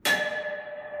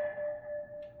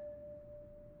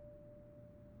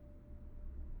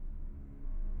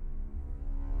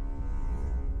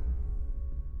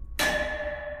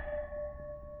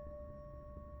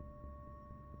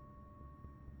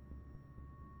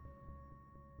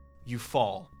You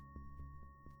fall.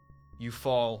 You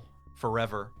fall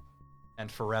forever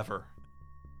and forever.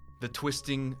 The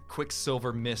twisting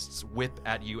quicksilver mists whip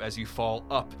at you as you fall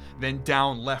up, then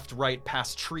down, left, right,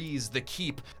 past trees, the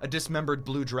keep, a dismembered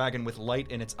blue dragon with light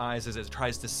in its eyes as it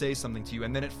tries to say something to you,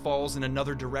 and then it falls in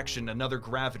another direction, another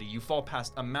gravity. You fall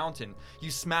past a mountain. You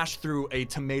smash through a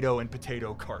tomato and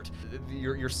potato cart.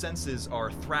 Your senses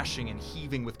are thrashing and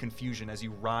heaving with confusion as you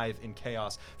writhe in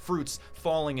chaos. Fruits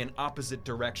falling in opposite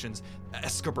directions.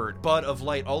 Escabert, Bud of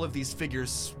Light, all of these figures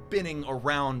spinning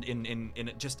around in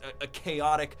just a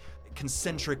chaotic,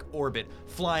 concentric orbit,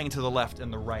 flying to the left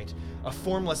and the right. A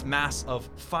formless mass of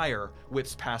fire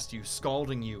whips past you,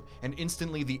 scalding you, and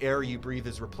instantly the air you breathe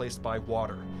is replaced by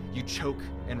water. You choke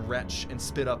and retch and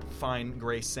spit up fine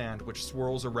gray sand, which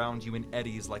swirls around you in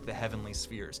eddies like the heavenly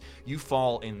spheres. You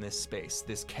fall in this space,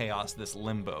 this chaos, this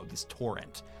limbo, this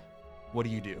torrent. What do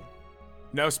you do?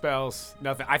 No spells,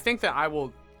 nothing. I think that I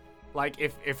will, like,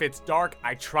 if it's dark,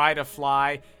 I try to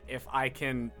fly. If I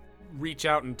can reach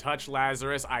out and touch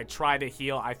Lazarus, I try to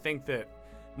heal. I think that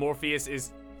Morpheus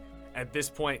is at this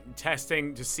point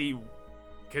testing to see,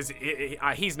 because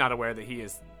he's not aware that he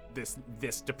is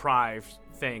this deprived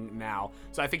thing now.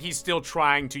 So I think he's still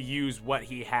trying to use what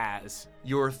he has.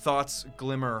 Your thoughts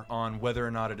glimmer on whether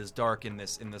or not it is dark in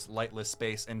this lightless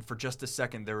space, and for just a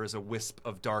second there is a wisp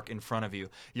of dark in front of you.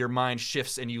 Your mind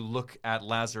shifts and you look at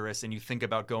Lazarus and you think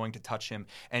about going to touch him,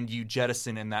 and you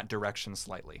jettison in that direction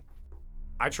slightly.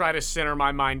 I try to center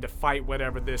my mind to fight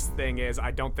whatever this thing is. I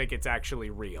don't think it's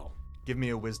actually real. Give me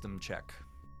a wisdom check.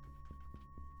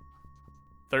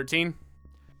 13?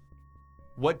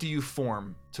 What do you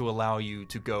form to allow you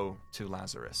to go to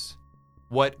Lazarus?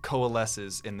 What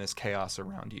coalesces in this chaos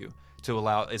around you to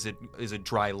allow? Is it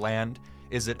dry land?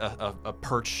 Is it a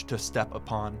perch to step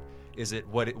upon? Is it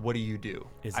what do you do?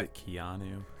 Is it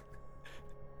Keanu?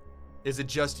 Is it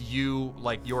just you,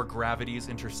 like your gravities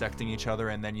intersecting each other,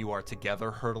 and then you are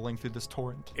together hurtling through this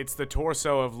torrent? It's the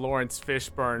torso of Lawrence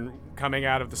Fishburne coming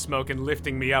out of the smoke and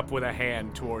lifting me up with a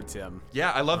hand towards him. Yeah,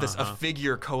 I love this. A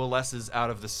figure coalesces out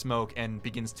of the smoke and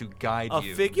begins to guide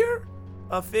you. A figure?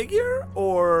 A figure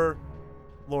or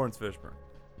Lawrence Fishburne?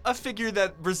 A figure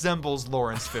that resembles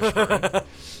Lawrence Fishburne.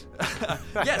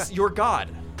 Yes, your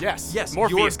god. Yes,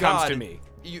 Morpheus comes to me.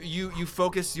 You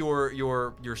focus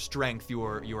your strength,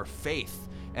 your faith,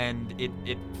 and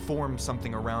it forms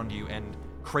something around you and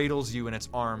cradles you in its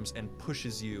arms and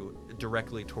pushes you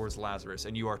directly towards Lazarus,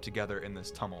 and you are together in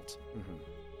this tumult. Mm-hmm.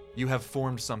 You have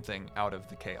formed something out of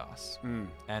the chaos,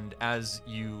 and as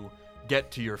you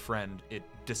get to your friend, it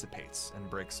dissipates and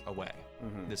breaks away.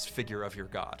 Mm-hmm. This figure of your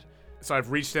god. So I've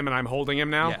reached him and I'm holding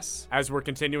him now? Yes. As we're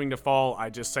continuing to fall,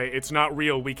 I just say, it's not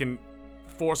real. We can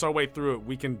force our way through it.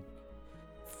 We can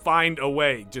find a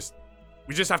way.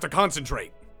 We just have to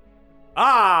concentrate.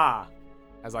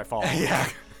 As I fall. Yeah.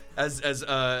 As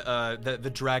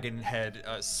the dragon head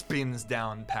spins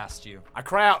down past you. I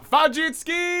cry out,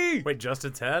 Fajitski! Wait, just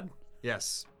its head?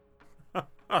 Yes.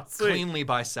 Sweet. Cleanly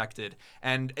bisected,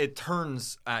 and it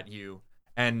turns at you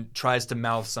and tries to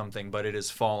mouth something, but it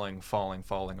is falling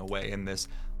away in this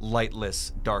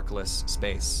lightless, darkless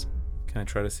space. Can I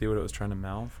try to see what it was trying to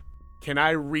mouth? Can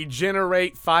I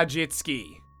regenerate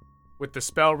Fajitski with the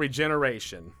spell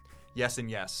regeneration? Yes and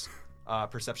yes.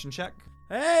 Perception check.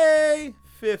 Hey,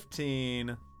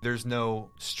 15. There's no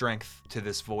strength to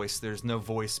this voice. There's no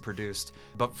voice produced.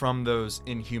 But from those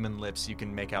inhuman lips, you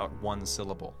can make out one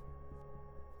syllable.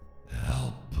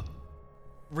 Help.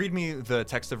 Read me the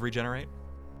text of regenerate.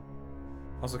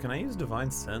 Also, can I use Divine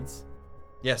Sense?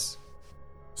 Yes.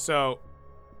 So,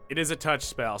 it is a touch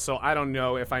spell, so I don't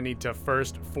know if I need to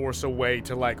first force a way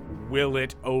to, will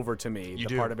it over to me, You the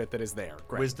do. part of it that is there.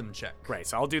 Great. Wisdom check. Great,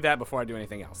 so I'll do that before I do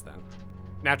anything else then.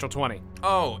 Natural 20.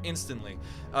 Oh, instantly.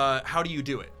 How do you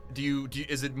do it? Do you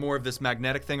is it more of this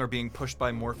magnetic thing or being pushed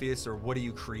by Morpheus, or what do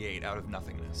you create out of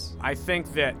nothingness? I think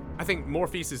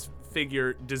Morpheus's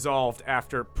figure dissolved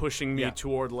after pushing me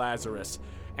toward Lazarus,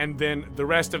 and then the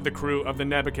rest of the crew of the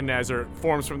Nebuchadnezzar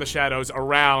forms from the shadows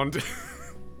around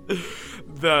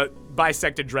the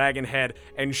bisected dragon head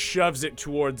and shoves it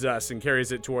towards us and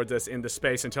carries it towards us into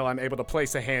space until I'm able to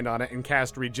place a hand on it and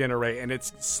cast regenerate, and it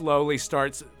slowly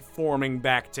starts forming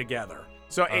back together.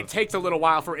 So it takes a little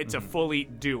while for it to fully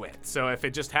do it. So if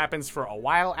it just happens for a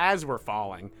while as we're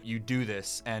falling. You do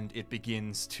this, and it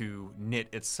begins to knit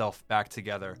itself back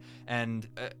together. And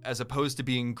as opposed to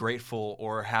being grateful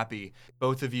or happy,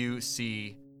 both of you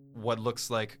see what looks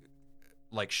like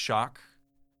shock,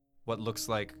 what looks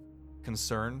like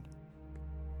concern,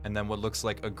 and then what looks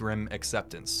like a grim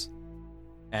acceptance.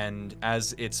 And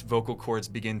as its vocal cords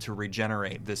begin to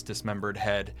regenerate, this dismembered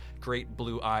head, great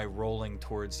blue eye rolling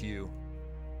towards you,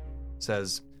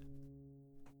 says,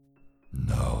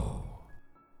 No.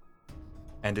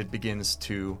 and it begins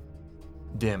to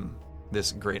dim,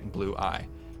 this great blue eye,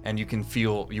 and you can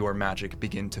feel your magic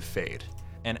begin to fade.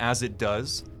 And as it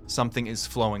does, something is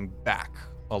flowing back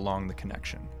along the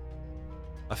connection.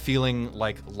 A feeling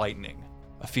like lightning,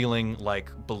 a feeling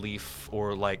like belief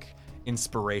or like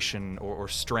inspiration or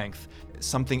strength.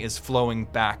 Something is flowing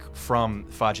back from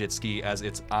Fajitski as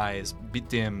its eyes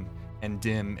dim and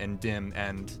dim and dim,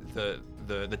 and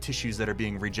the tissues that are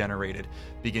being regenerated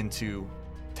begin to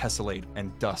tessellate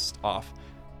and dust off.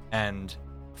 And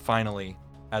finally,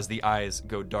 as the eyes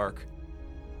go dark,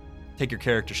 take your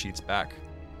character sheets back,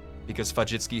 because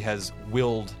Fajitski has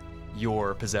willed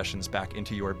your possessions back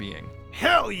into your being.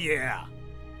 Hell yeah!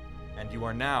 And you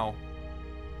are now,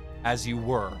 as you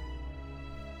were,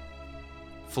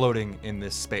 floating in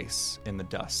this space in the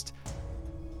dust.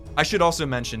 I should also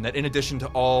mention that in addition to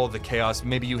all the chaos,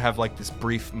 maybe you have like this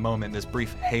brief moment, this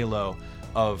brief halo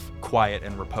of quiet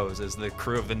and repose as the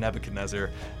crew of the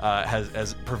Nebuchadnezzar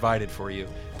has provided for you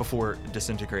before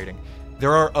disintegrating.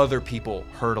 There are other people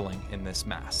hurtling in this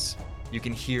mass. You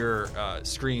can hear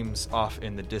screams off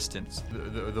in the distance,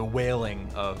 the wailing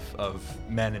of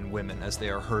men and women as they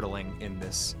are hurtling in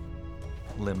this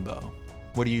limbo.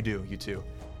 What do, you two,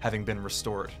 having been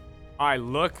restored? I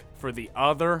look for the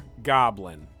other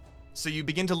goblin. So you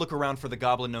begin to look around for the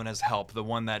goblin known as Help, the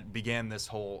one that began this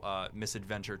whole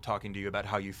misadventure, talking to you about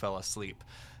how you fell asleep.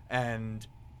 And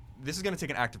this is going to take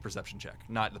an active perception check,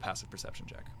 not the passive perception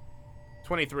check.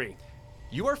 23.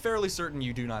 You are fairly certain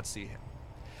you do not see him.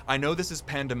 I know this is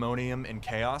pandemonium and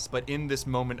chaos, but in this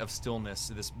moment of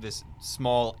stillness, this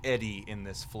small eddy in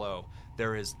this flow,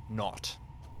 there is naught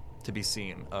to be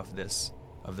seen of this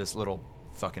little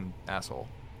fucking asshole.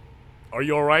 Are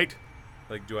you all right?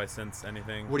 Like, do I sense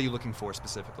anything? What are you looking for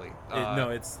specifically?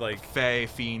 No, it's like Fae,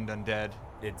 fiend, undead.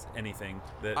 it's anything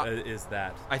that is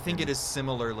that. I think it is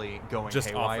similarly going Just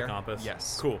off the haywire. compass?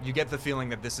 Yes. Cool. You get the feeling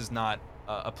that this is not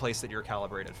a place that you're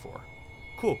calibrated for.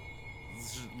 Cool.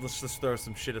 Let's just throw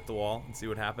some shit at the wall and see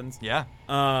what happens. Yeah.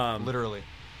 Um, Literally.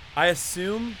 I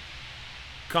assume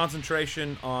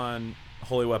concentration on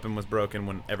holy weapon was broken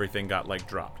when everything got like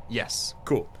dropped. Yes.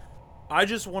 Cool. I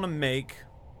just want to make.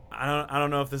 I don't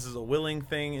know if this is a willing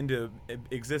thing into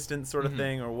existence sort of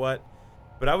thing or what,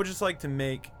 but I would just like to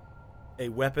make a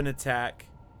weapon attack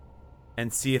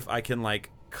and see if I can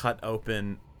like cut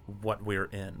open what we're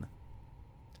in.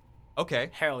 Okay.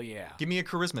 Hell yeah. Give me a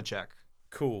charisma check.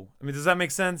 Cool. I mean, does that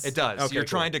make sense? It does. Okay, You're cool.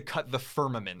 trying to cut the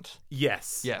firmament.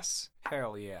 Yes. Yes.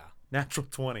 Hell yeah. Natural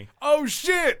 20. Oh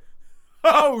shit!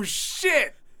 Oh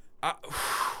shit!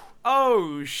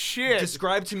 Oh shit!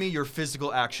 Describe to me your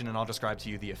physical action, and I'll describe to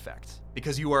you the effect.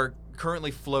 Because you are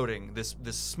currently floating this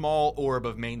small orb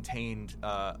of maintained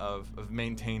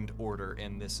maintained order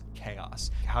in this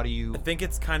chaos. How do you? I think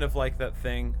it's kind of like that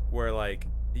thing where like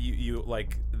you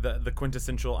like the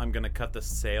quintessential I'm gonna cut the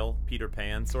sail Peter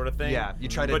Pan sort of thing. Yeah, you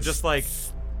try to. But just like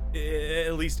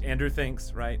at least Andrew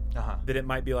thinks, right? Uh-huh. That it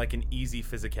might be like an easy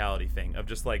physicality thing of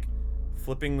just like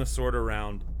flipping the sword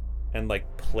around and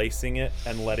like placing it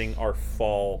and letting our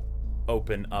fall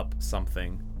open up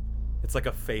something. It's like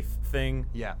a faith thing.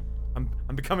 Yeah. I'm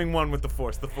becoming one with the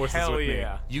Force. The Force Hell is with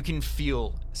yeah. me. You can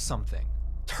feel something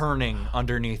turning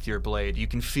underneath your blade. You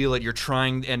can feel it. You're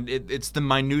trying, and it's the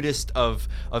minutest of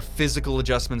physical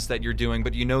adjustments that you're doing,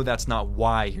 but you know that's not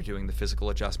why you're doing the physical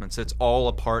adjustments. It's all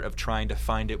a part of trying to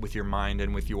find it with your mind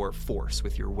and with your force,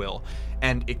 with your will.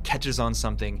 And it catches on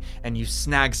something, and you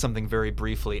snag something very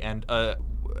briefly, and a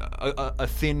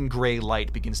thin gray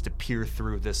light begins to peer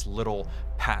through this little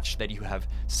patch that you have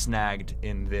snagged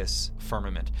in this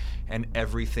firmament, and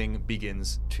everything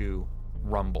begins to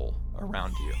rumble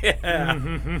around you. Yeah.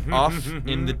 Off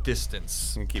in the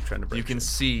distance, I'm gonna keep trying to break you can it.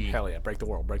 see Hell yeah. Break the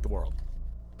world. Break the world.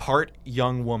 part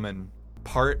young woman,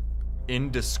 part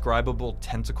indescribable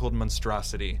tentacled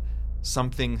monstrosity.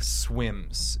 Something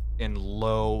swims in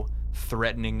low,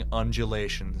 threatening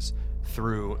undulations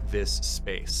through this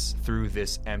space, through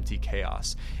this empty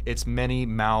chaos. Its many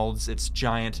mouths, its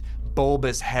giant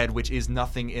bulbous head, which is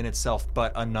nothing in itself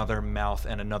but another mouth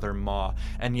and another maw,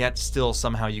 and yet still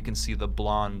somehow you can see the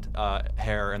blonde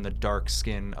hair and the dark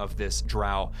skin of this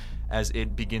drow as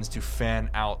it begins to fan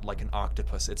out like an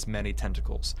octopus, its many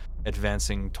tentacles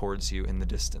advancing towards you in the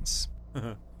distance.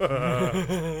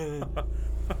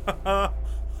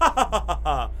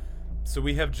 So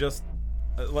we have just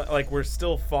like we're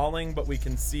still falling, but we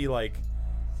can see like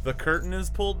the curtain is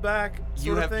pulled back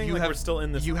sort of thing. Like we're still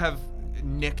in this. You have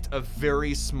nicked a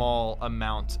very small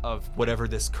amount of whatever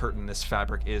this curtain, this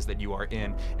fabric is that you are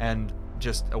in, and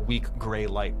just a weak gray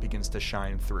light begins to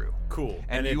shine through. Cool.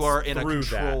 And it's you are in a through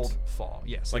controlled that. fall.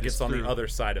 Yes. Like it is it's on through- the other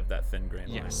side of that thin gray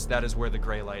line. Yes, that is where the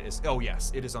gray light is. Oh,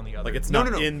 yes, it is on the other. Like it's no,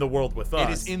 not no, no. in the world with us.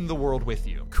 It is in the world with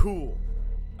you. Cool.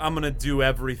 I'm gonna do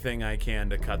everything I can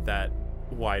to cut that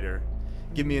wider.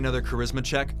 Give me another charisma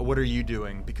check. What are you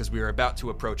doing? Because we are about to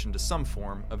approach into some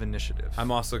form of initiative. I'm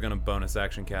also gonna bonus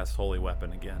action cast Holy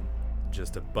Weapon again,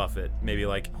 just to buff it. Maybe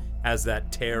like as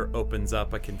that tear opens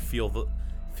up, I can feel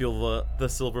the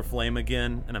silver flame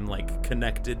again, and I'm like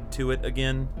connected to it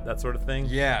again. That sort of thing.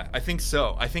 Yeah, I think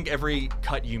so. I think every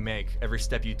cut you make, every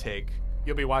step you take.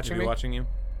 You'll be watching Should me? be watching you.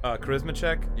 Charisma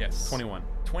check. Yes. 21.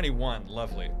 21,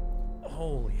 lovely.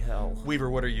 Holy hell. Weaver,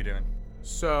 what are you doing?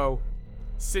 So,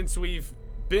 since we've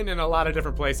been in a lot of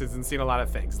different places and seen a lot of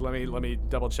things, let me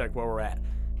double check where we're at.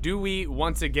 Do we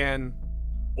once again,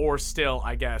 or still,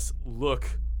 I guess, look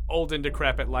old and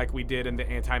decrepit like we did in the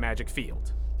anti-magic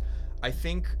field? I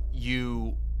think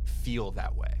you feel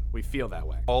that way. We feel that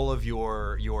way. All of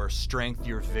your strength,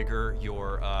 your vigor,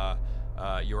 your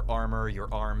armor, your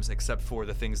arms, except for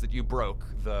the things that you broke,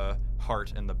 the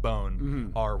heart and the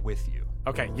bone, are with you.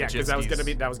 Okay, yeah, because that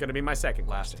was gonna be my second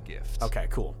question. Last gift. Okay,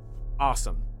 cool,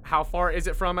 awesome. How far is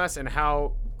it from us, and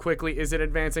how quickly is it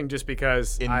advancing? Just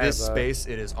because In I this have, space,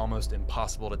 it is almost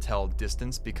impossible to tell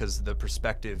distance because the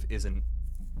perspective isn't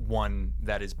one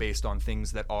that is based on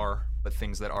things that are, but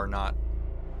things that are not,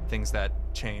 things that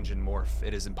change and morph.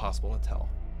 It is impossible to tell.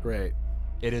 great.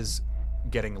 It is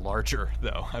getting larger,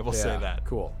 though. I will say that.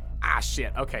 Cool. Ah,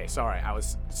 shit. Okay, sorry. I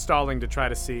was stalling to try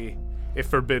to see if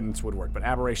Forbiddance would work, but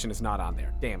Aberration is not on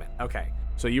there. Damn it. Okay.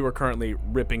 So you are currently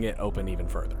ripping it open even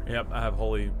further. Yep, I have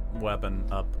Holy Weapon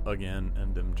up again,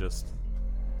 and am just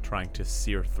trying to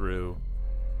sear through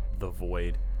the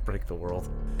void, break the world.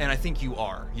 And I think you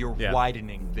are. You're Yeah.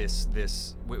 widening this.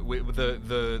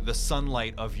 The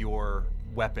sunlight of your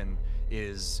weapon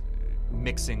is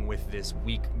mixing with this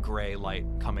weak gray light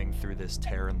coming through this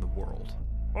tear in the world.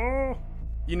 Oh.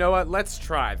 You know what? Let's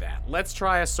try that. Let's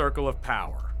try a Circle of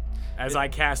Power. As I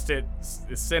cast it,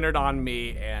 it's centered on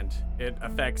me, and it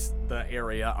affects the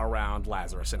area around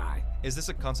Lazarus and I. Is this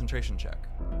a concentration check?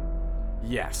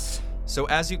 Yes. So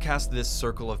as you cast this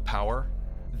circle of power,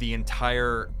 the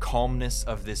entire calmness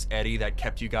of this eddy that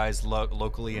kept you guys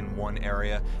locally in one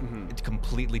area, it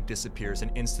completely disappears,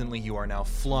 and instantly you are now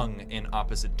flung in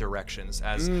opposite directions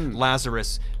as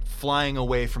Lazarus flying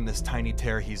away from this tiny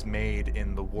tear he's made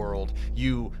in the world,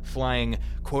 you flying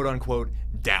quote unquote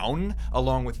down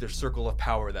along with the circle of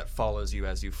power that follows you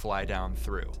as you fly down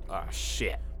through. Oh,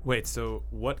 shit. Wait, so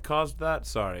what caused that?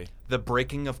 Sorry. The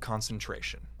breaking of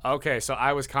concentration. Okay, so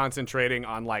I was concentrating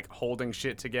on, like, holding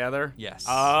shit together? Yes.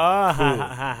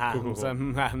 Ah,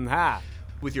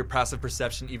 With your passive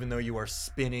perception, even though you are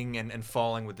spinning and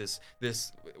falling with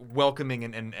this welcoming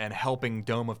and helping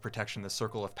dome of protection, the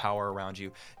circle of power around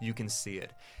you, you can see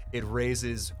it. It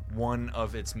raises one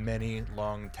of its many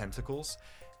long tentacles,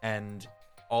 and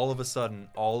all of a sudden,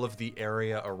 all of the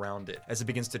area around it, as it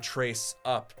begins to trace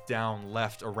up, down,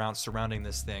 left, around, surrounding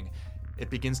this thing, it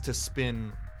begins to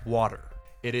spin water.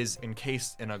 It is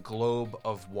encased in a globe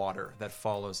of water that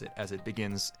follows it as it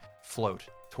begins float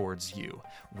towards you.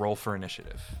 Roll for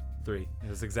initiative. 3. It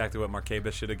was exactly what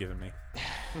Marcabus should have given me.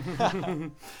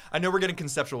 I know we're getting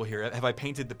conceptual here. Have I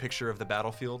painted the picture of the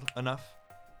battlefield enough?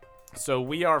 So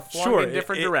we are flung in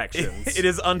different directions. It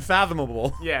is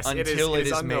unfathomable. Yes, Until it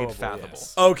is made unknowable, fathomable.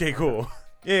 yes. Okay, cool.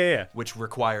 Yeah. Which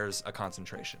requires a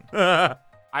concentration. I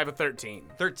have a 13.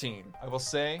 13. I will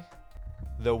say,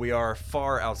 though we are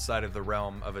far outside of the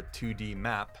realm of a 2D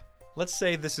map, let's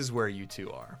say this is where you two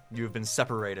are. You have been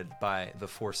separated by the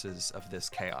forces of this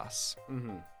chaos.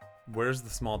 Where's the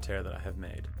small tear that I have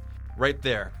made? Right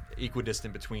there,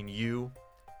 equidistant between you,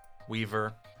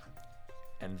 Weaver,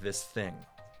 and this thing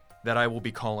that I will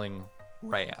be calling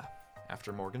Rhea,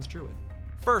 after Morgan's druid.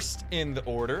 First in the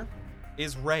order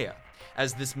is Rhea,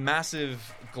 as this massive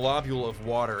globule of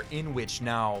water in which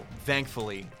now,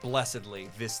 thankfully, blessedly,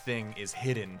 this thing is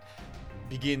hidden,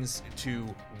 begins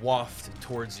to waft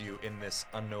towards you in this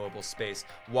unknowable space,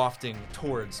 wafting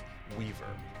towards Weaver.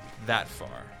 That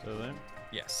far. So there?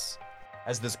 Yes.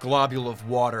 As this globule of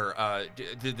water,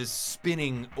 this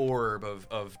spinning orb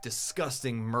of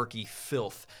disgusting, murky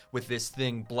filth with this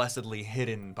thing blessedly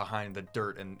hidden behind the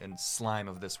dirt and slime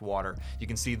of this water. You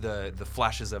can see the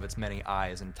flashes of its many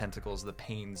eyes and tentacles, the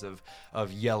panes of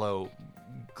yellow,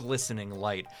 glistening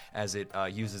light as it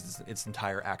uses its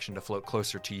entire action to float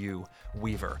closer to you,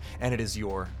 Weaver. And it is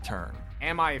your turn.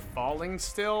 Am I falling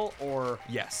still, or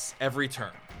Yes, every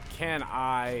turn. can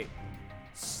I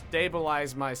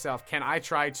stabilize myself, can I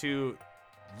try to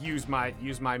use my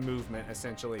movement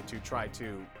essentially to try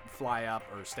to fly up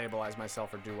or stabilize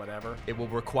myself or do whatever? It will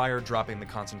require dropping the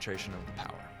concentration of the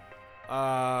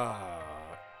power.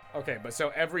 Okay, but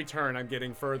so every turn I'm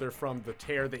getting further from the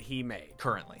tear that he made.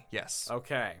 Currently, yes.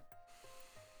 Okay.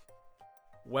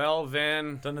 Well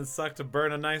then, Doesn't it suck to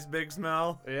burn a nice big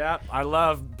smell? yeah, I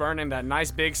love burning that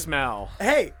nice big smell.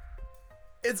 Hey,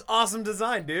 it's awesome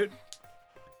design, dude.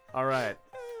 All right.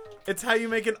 It's how you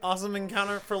make an awesome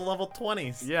encounter for level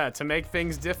 20s. Yeah, to make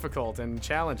things difficult and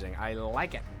challenging. I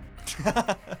like it.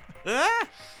 You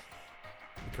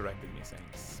corrected me saying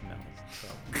smells. So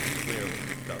clearly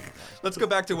it doesn't. Let's go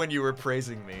back to when you were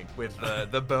praising me with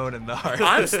the bone and the heart.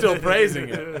 I'm still praising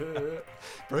it.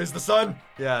 Praise the sun.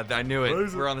 Yeah, I knew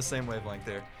it. We're on the same wavelength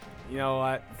there. You know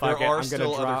what? Fuck There it. are I'm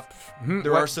still gonna drop.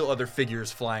 There are still other figures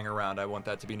flying around. I want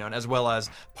that to be known, as well as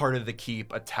part of the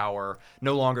keep, a tower.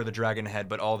 No longer the dragon head,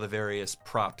 but all the various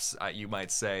props, you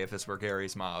might say, if this were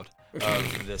Gary's mod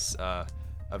of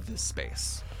this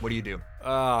space. What do you do?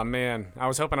 Oh man, I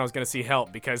was hoping I was gonna see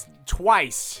help because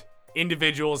twice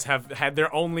individuals have had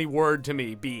their only word to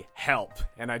me be help,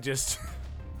 and I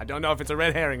don't know if it's a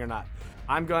red herring or not.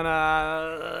 I'm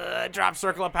gonna drop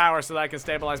Circle of Power so that I can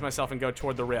stabilize myself and go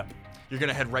toward the rip. You're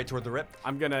gonna head right toward the rip.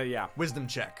 I'm gonna, yeah. Wisdom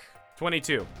check.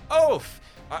 22. Oh,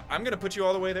 I'm gonna put you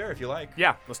all the way there if you like.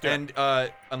 Yeah, let's do it.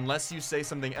 And unless you say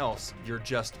something else, you're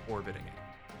just orbiting it.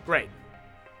 Great.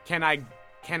 Can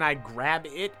I grab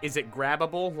it? Is it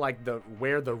grabbable, like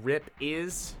where the rip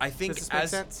is? I think Does this make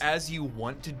sense? as you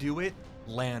want to do it,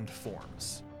 land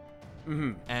forms.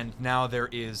 Mm-hmm. And now there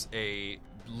is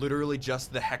literally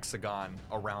just the hexagon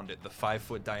around it, the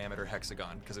 5-foot diameter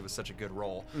hexagon, because it was such a good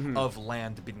roll, of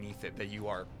land beneath it that you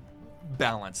are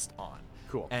balanced on.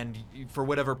 Cool. And for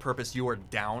whatever purpose your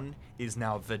down is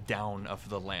now the down of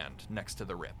the land next to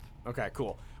the rip. Okay,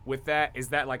 cool. With that, is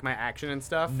that like my action and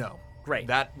stuff? No. Great.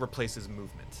 That replaces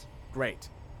movement. Great.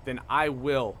 Then I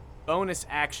will bonus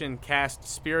action cast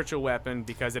Spiritual Weapon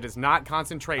because it is not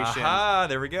concentration. Aha,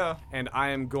 there we go. And I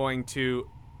am going to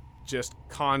just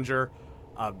conjure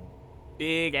a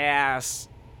big ass.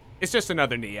 It's just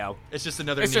another Neo. It's just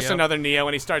another It's Neo. just another Neo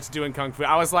when he starts doing kung fu.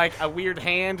 I was like a weird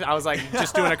hand. I was like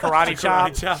just doing a karate chop.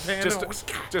 Karate chop hand.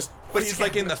 Just. But he's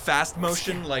like in the fast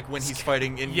motion, like when he's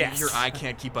fighting, and Yes. your eye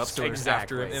can't keep up, so there's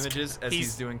after images as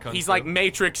he's doing kung fu. He's like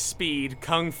Matrix speed,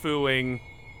 kung fuing,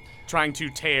 trying to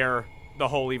tear the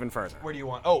hole even further. Where do you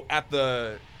want? Oh, at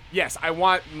the. Yes, I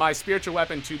want my spiritual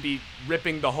weapon to be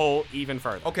ripping the hole even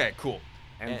further. Okay, cool.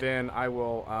 And then I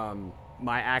will,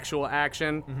 my actual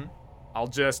action, I'll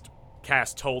just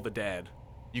cast Toll the Dead.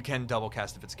 You can double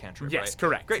cast if it's a cantrip, Yes, right?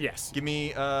 correct. Great. Yes. Give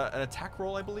me an attack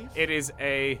roll, I believe. It is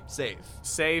a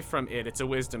Save. from it. It's a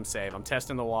wisdom save. I'm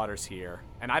testing the waters here.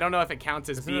 And I don't know if it counts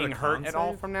as Isn't it a being hurt con at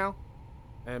all save? from now.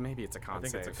 Maybe it's a con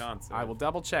think save. it's a con save. I will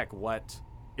double check what.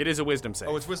 It is a wisdom save.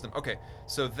 Oh, it's wisdom. Okay,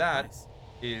 so that Nice.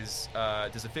 is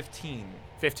does a 15.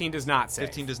 15 does not save.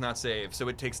 15 does not save, so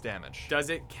it takes damage. Does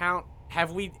it count?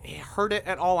 Have we heard it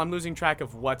at all? I'm losing track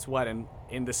of what's what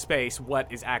in the space. What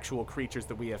is actual creatures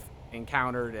that we have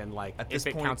encountered, and like At if this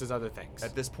it point- counts as other things.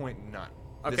 At this point, none.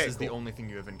 Okay, This is the cool. only thing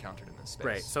you have encountered in this space.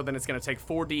 Great. So then it's going to take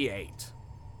 4d8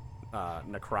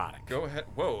 necrotic. Go ahead.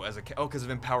 Whoa, because of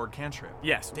empowered cantrip.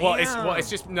 Yes. Damn. Well, it's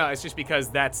just because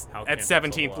that's How at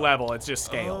cantrips 17th level up. level. It's just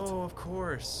scaled. Oh, of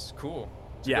course. Cool.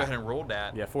 So Yeah. Go ahead and roll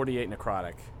that. Yeah, 48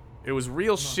 necrotic. It was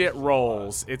real shit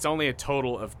rolls. It's only a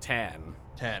total of 10.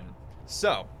 10.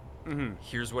 So,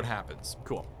 here's what happens.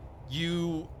 Cool.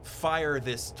 You fire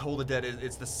this Toll the Dead.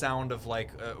 It's the sound of like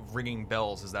ringing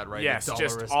bells. Is that right? Yes, The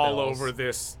just dolorous all bells. over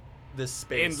this this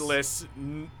space, endless,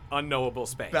 unknowable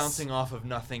space. bouncing off of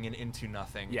nothing and into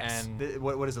nothing. Yes. And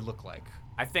what does it look like?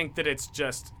 I think that it's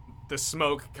just the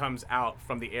smoke comes out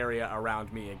from the area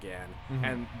around me again,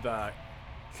 and the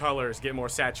colors get more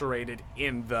saturated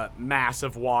in the mass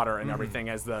of water and everything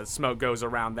as the smoke goes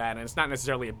around that. And it's not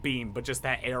necessarily a beam, but just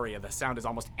that area. The sound is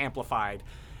almost amplified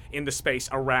in the space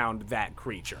around that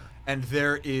creature. And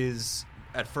there is,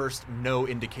 at first, no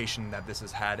indication that this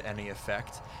has had any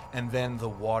effect. And then the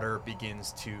water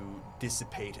begins to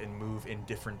dissipate and move in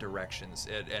different directions.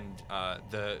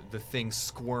 The thing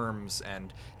squirms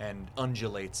and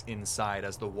undulates inside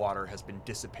as the water has been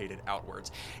dissipated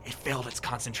outwards. It failed its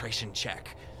concentration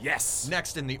check. Yes.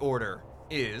 Next in the order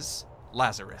is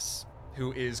Lazarus,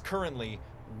 who is currently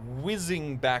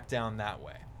whizzing back down that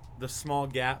way. The small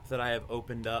gap that I have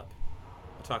opened up,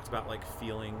 I talked about like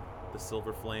feeling the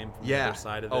silver flame from the other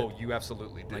side of it. Oh, you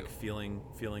absolutely do. Like feeling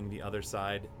the other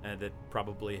side, and that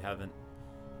probably haven't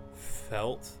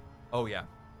felt. Oh, yeah.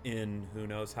 in who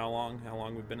knows how long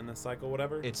we've been in this cycle,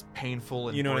 whatever. It's painful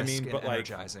and You know what I brisk mean? and But, like,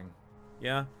 energizing.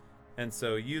 Yeah. And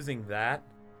so using that,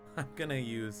 I'm going to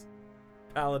use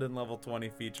Paladin level 20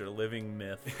 feature, Living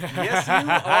Myth. Yes, you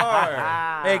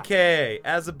are. AKA,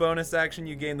 as a bonus action,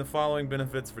 you gain the following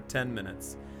benefits for 10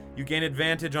 minutes. You gain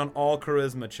advantage on all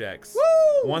charisma checks.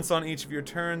 Woo! Once on each of your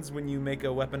turns, when you make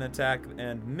a weapon attack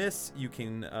and miss, you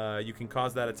can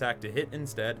cause that attack to hit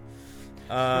instead.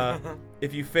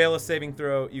 If you fail a saving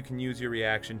throw, you can use your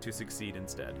reaction to succeed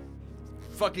instead.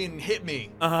 Fucking hit me.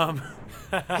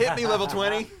 Hit me, level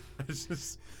 20.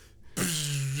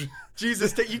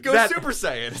 Jesus, you go That- Super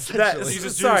Saiyan, essentially.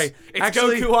 Jesus, sorry, it's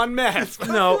actually- Goku on meth.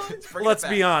 No, bring it let's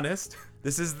back. be honest.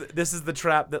 This is the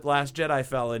trap that Last Jedi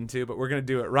fell into, but we're gonna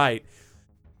do it right.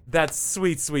 That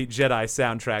sweet, sweet Jedi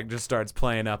soundtrack just starts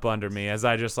playing up under me as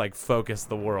I just like focus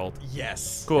the world.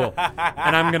 Yes. Cool.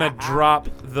 And I'm gonna drop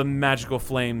the magical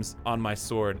flames on my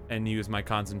sword and use my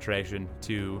concentration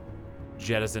to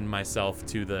jettison myself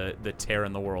to the tear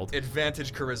in the world.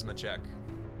 Advantage charisma check.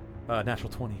 Natural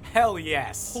 20. Hell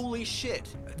yes. Holy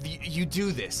shit. You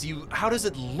do this. How does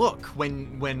it look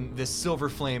when this silver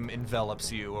flame envelops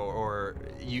you, or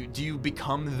do you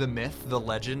become the myth, the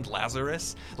legend,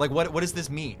 Lazarus? Like what does this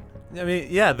mean? I mean,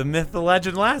 yeah, the myth, the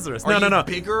legend, Lazarus. Are No, you no.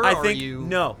 bigger, I or think are you-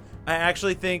 no. I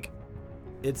actually think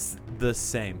it's the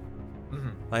same.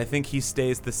 Mm-hmm. I think he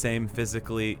stays the same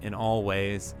physically in all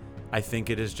ways. I think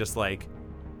it is just like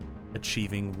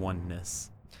achieving oneness.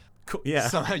 Cool. Yeah.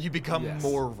 Somehow you become Yes.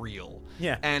 more real.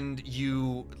 Yeah. And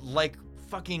you like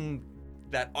fucking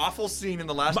that awful scene in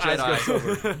The Last My eyes go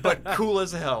Jedi, but cool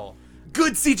as hell.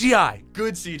 Good CGI.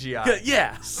 Good CGI. Good,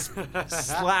 yeah.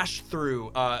 Slash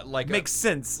through like Makes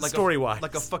sense like story-wise.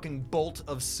 like a fucking bolt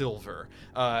of silver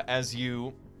as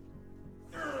you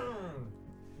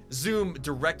zoom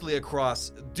directly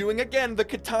across, doing again the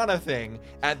katana thing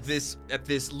at this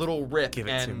little rip. Give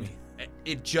it and to me.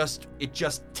 It just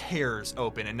tears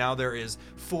open, and now there is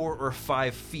 4 or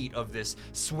 5 feet of this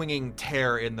swinging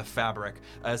tear in the fabric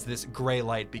as this gray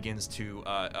light begins to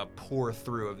pour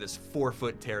through of this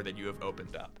 4-foot tear that you have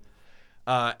opened up.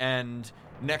 And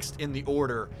next in the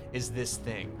order is this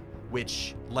thing,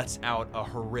 which lets out a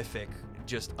horrific,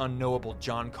 just unknowable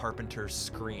John Carpenter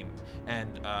scream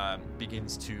and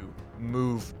begins to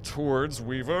move towards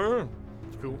Weaver.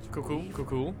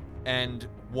 Cool. And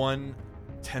one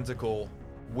tentacle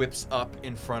whips up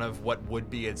in front of what would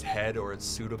be its head or its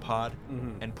pseudopod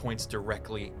and points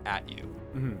directly at you.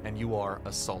 And you are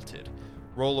assaulted.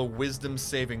 Roll a wisdom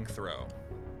saving throw.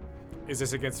 Is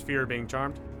this against fear of being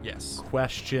charmed? Yes.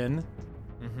 Question.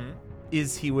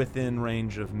 Is he within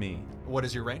range of me? What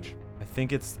is your range? I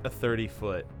think it's a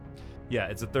 30-foot. Yeah,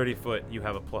 it's a 30-foot. You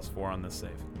have a +4 on this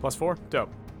save. +4?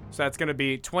 Dope. So that's going to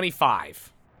be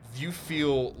 25. You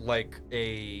feel like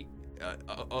a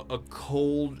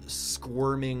cold,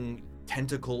 squirming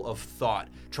tentacle of thought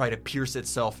try to pierce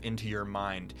itself into your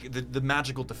mind. The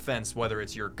magical defense, whether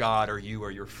it's your god or you or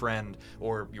your friend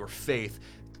or your faith,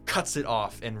 cuts it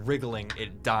off, and wriggling,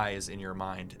 it dies in your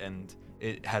mind, and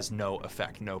it has no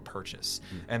effect, no purchase.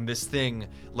 And this thing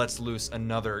lets loose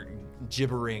another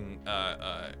gibbering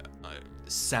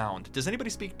sound. Does anybody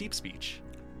speak deep speech?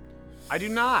 I do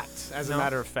not, as a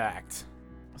matter of fact.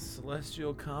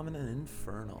 Celestial, Common, and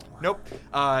Infernal. Nope.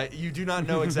 You do not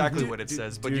know exactly what it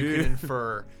says, but you can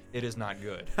infer it is not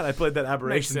good. Had I played that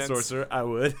Aberration Makes sense. Sorcerer, I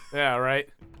would. Yeah, right.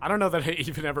 I don't know that I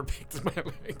even ever picked my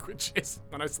languages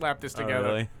when I slapped this together.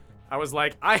 really? I was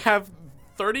like, I have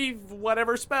 30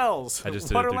 whatever spells. I just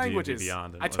did what it are through D&D languages?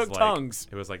 Beyond. And I it was took like- tongues.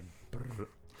 It was like...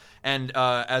 And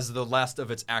as the last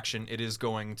of its action, it is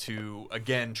going to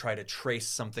again try to trace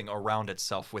something around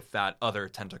itself with that other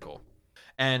tentacle.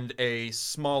 And a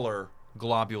smaller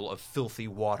globule of filthy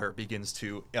water begins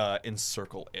to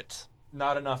encircle it.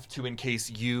 Not enough to encase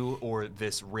you or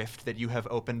this rift that you have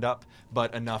opened up,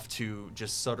 but enough to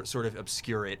just sort of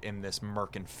obscure it in this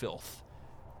murk and filth.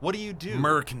 What do you do?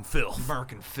 Murk and filth.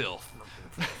 Murk and filth.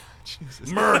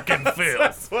 Jesus. Murk and filth.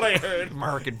 That's what I heard.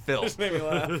 Murk and filth. Made me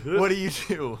laugh. What do you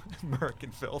do? Murk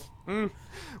and filth.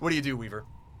 What do you do, Weaver?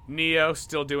 Neo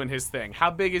still doing his thing.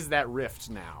 How big is that rift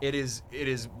now? It is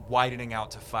widening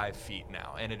out to 5 feet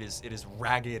now, and it is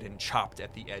ragged and chopped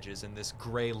at the edges, and this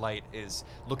gray light is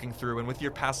looking through, and with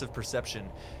your passive perception,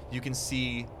 you can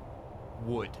see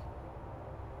wood.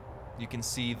 You can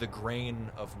see the grain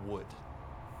of wood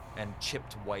and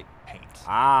chipped white paint.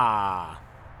 Ah.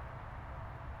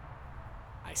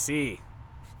 I see.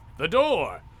 The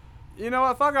door. You know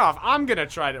what? Fuck off. I'm gonna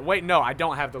try to. Wait, no, I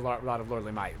don't have the Rod of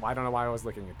Lordly Might. I don't know why I was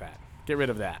looking at that. Get rid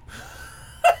of that.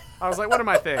 I was like, what are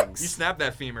my things? You snapped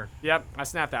that femur. Yep, I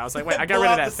snapped that. I was like, wait, I got Pull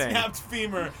rid of out that the thing. snapped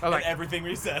femur, like- and everything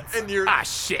resets. And you're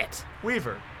Shit.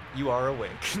 Weaver. You are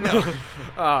awake. No.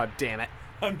 Oh, damn it.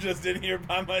 I'm just in here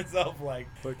by myself, like,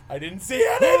 I didn't see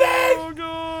anything!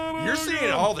 God. You're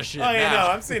seeing all the shit Oh, yeah, now.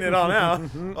 no, I'm seeing it all now.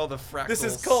 all the fractals. This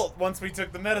is cult once we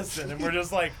took the medicine, and we're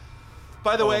just like,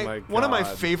 By the Oh way, my one of my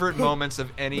God. favorite moments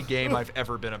of any game I've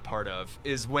ever been a part of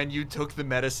is when you took the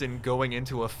medicine going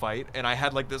into a fight, and I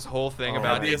had like this whole thing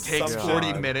about the it takes assumption.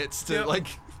 40 minutes to Yep. like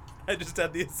I just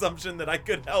had the assumption that I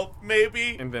could help,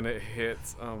 maybe. And then it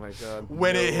hits. Oh, my God.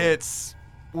 when it hits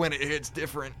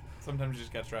different. Sometimes you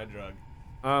just gotta try a drug.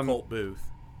 Um, Colt Booth.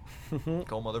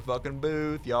 Cole motherfucking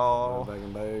Booth, y'all.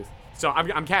 So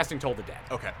I'm casting Toll the Dead.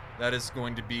 Okay, that is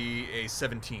going to be a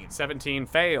 17. 17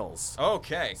 fails.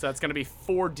 Okay. So that's going to be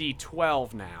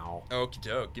 4d12 now. Okie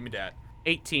doke, give me that.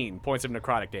 18 points of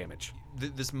necrotic damage.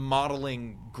 This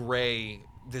modeling gray,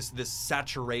 this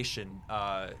saturation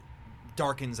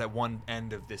darkens at one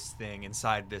end of this thing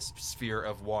inside this sphere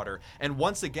of water. And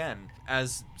once again,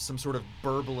 as some sort of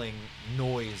burbling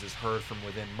noise is heard from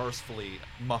within, mercifully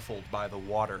muffled by the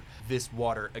water, this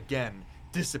water again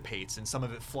dissipates, and some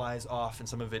of it flies off, and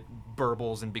some of it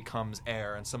burbles and becomes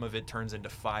air, and some of it turns into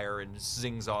fire and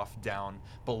zings off down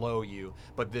below you.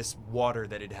 But this water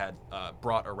that it had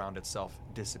brought around itself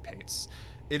dissipates.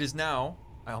 It is now,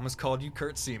 I almost called you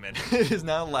Kurt Seaman. It is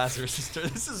now Lazarus' turn.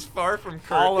 This is far from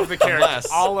Kurt. All of the characters.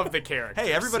 unless- All of the characters.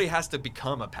 Hey, everybody has to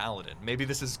become a paladin. Maybe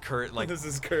this is Kurt, like... This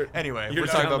is Kurt. Anyway, You're we're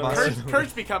talking not about on the monsters.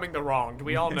 Kurt's becoming the wronged.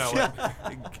 We all know it.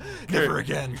 Never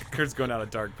again. Kurt's going down a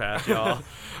dark path, y'all.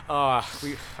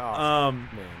 Man.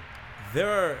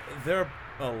 There are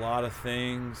a lot of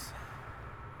things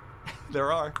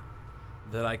There are.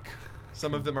 that I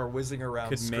Some of them are whizzing around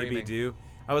could screaming. maybe do.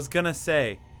 I was gonna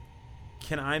say,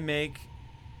 can I make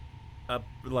a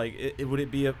would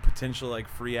it be a potential like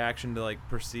free action to like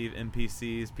perceive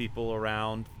NPCs, people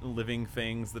around, living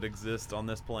things that exist on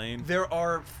this plane? There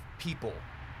are people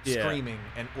Yeah. screaming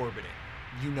and orbiting.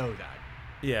 You know that.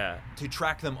 Yeah. To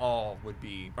track them all would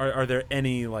be... Are there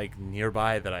any like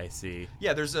nearby that I see?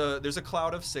 Yeah, there's a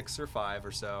cloud of 6 or 5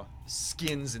 or so.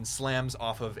 Skins and slams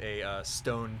off of a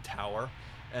stone tower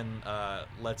and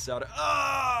lets out a...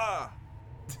 Ah!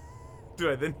 Do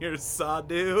I then hear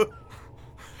Sadu?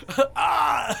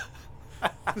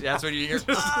 That's what you hear.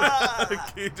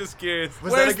 Just curious.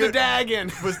 Was Where's that a good, the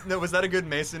Dagon? Was that a good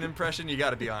Mason impression? You got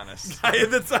to be honest. I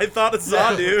thought of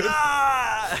Sadu.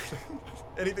 Ah!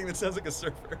 Anything that sounds like a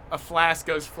surfer. A flask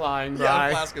goes flying by. Yeah,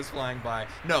 a flask is flying by.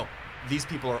 No, these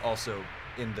people are also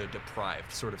in the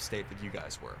deprived sort of state that you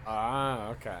guys were. Ah,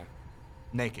 okay.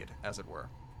 Naked, as it were.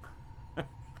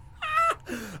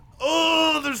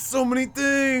 Oh, there's so many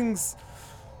things.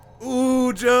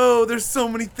 Ooh, Joe, there's so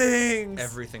many things.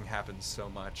 Everything happens so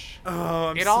much.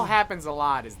 Oh, It all happens a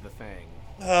lot is the thing.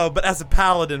 Oh, but as a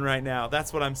paladin right now,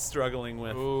 that's what I'm struggling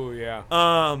with. Ooh, yeah.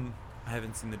 I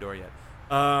haven't seen the door yet.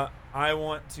 I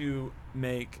want to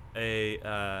make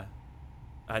I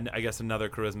guess another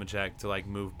charisma check to like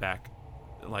move back,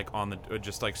 like on the,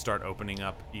 just like start opening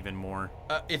up even more.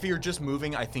 If you're just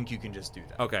moving, I think you can just do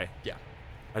that. Okay. Yeah.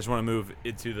 I just want to move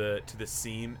it to the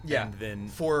seam. Yeah. And then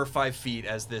 4 or 5 feet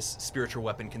as this spiritual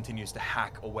weapon continues to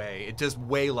hack away. It does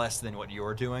way less than what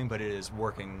you're doing, but it is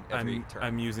working every turn.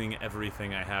 I'm using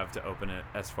everything I have to open it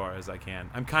as far as I can.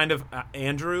 I'm kind of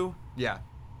Andrew Yeah.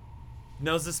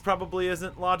 knows this probably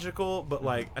isn't logical, but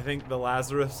like I think the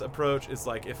Lazarus approach is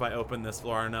like if I open this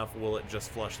far enough, will it just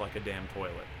flush like a damn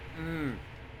toilet?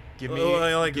 Give me, Oh,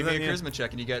 I like give me a that, yeah. charisma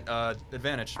check and you get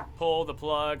advantage. Pull the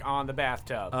plug on the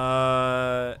bathtub.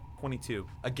 22.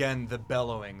 Again, the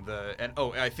bellowing,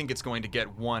 I think it's going to get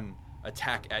one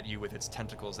attack at you with its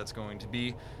tentacles. That's going to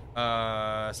be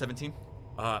 17.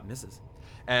 Misses.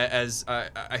 As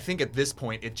I think at this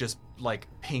point it just like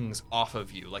pings off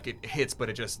of you, like it hits, but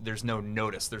there's no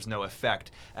notice, there's no effect,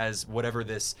 as whatever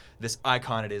this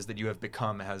icon it is that you have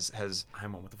become has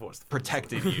I'm one with the force.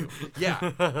 protected you.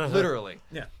 Yeah, literally.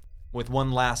 Yeah. With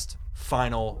one last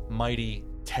final mighty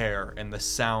tear and the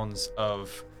sounds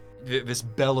of this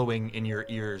bellowing in your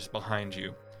ears behind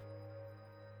you,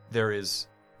 there is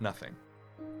nothing.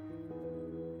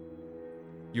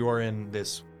 You are in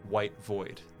this white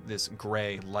void, this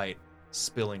gray light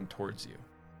spilling towards you.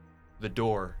 The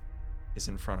door is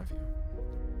in front of you.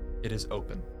 It is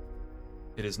open.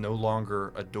 It is no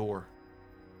longer a door.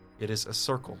 It is a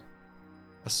circle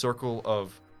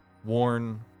of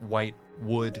worn white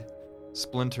wood,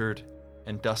 splintered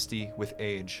and dusty with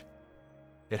age.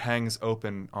 It hangs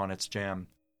open on its jamb.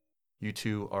 You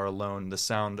two are alone, the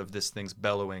sound of this thing's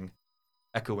bellowing,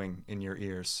 echoing in your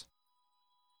ears.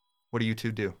 What do you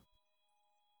two do?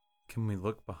 Can we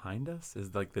look behind us?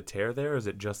 Is like the tear there, or is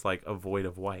it just like a void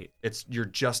of white? You're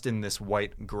just in this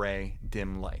white, gray,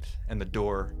 dim light, and the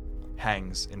door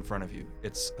hangs in front of you.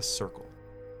 It's a circle.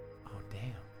 Oh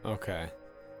damn. Okay.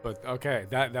 But okay,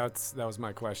 that was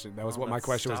my question. That was what my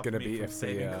question was going to be if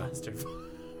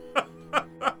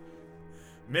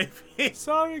Maybe.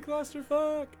 Sorry,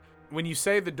 clusterfuck. When you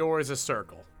say the door is a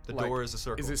circle, The door is a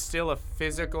circle. Is it still a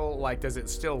physical, like, does it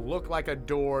still look like a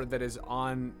door that is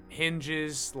on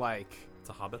hinges, like... It's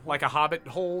a hobbit hole? Like a hobbit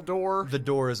hole door? The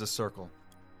door is a circle.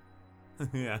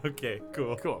 Yeah, okay,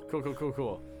 cool.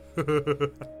 Cool.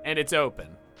 And it's open.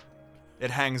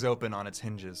 It hangs open on its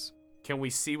hinges. Can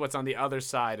we see what's on the other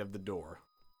side of the door?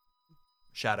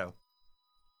 Shadow.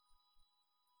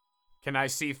 Can I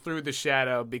see through the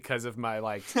shadow because of my,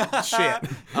 like, shit?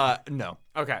 No.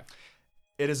 Okay.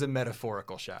 It is a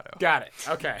metaphorical shadow. Got it.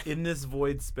 Okay. In this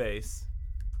void space,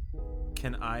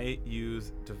 can I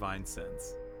use Divine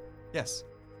Sense? Yes.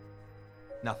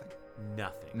 Nothing.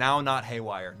 Nothing. Now not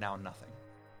haywire. Now nothing.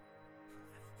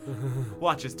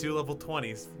 Watch as 2 level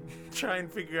 20s try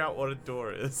and figure out what a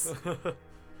door is.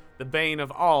 The bane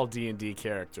of all D&D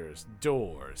characters,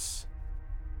 doors.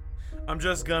 I'm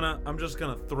just gonna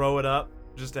throw it up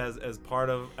just as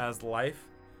part of as life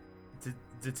to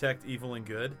detect evil and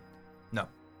good. No.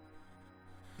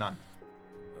 None.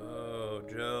 Oh,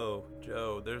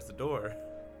 Joe, there's the door.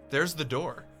 There's the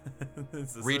door.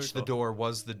 It's a Reach the circle. door,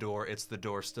 was the door, it's the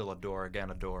door, still a door,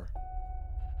 again a door.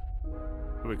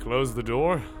 Do we close the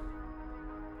door?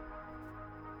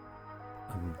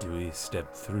 Do we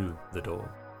step through the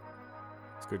door?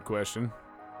 That's a good question.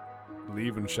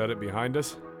 Leave and shut it behind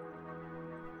us?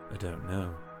 I don't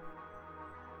know.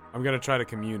 I'm gonna try to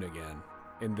commune again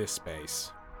in this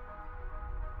space.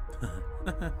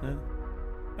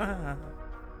 I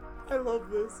love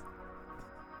this.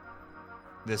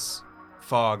 This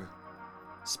fog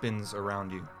spins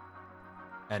around you,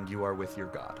 and you are with your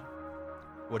god.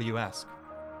 What do you ask?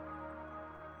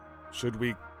 Should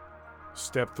we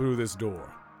step through this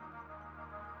door?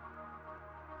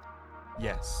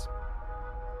 Yes.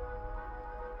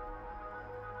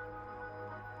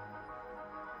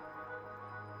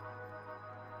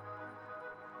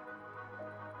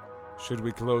 Should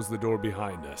we close the door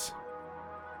behind us?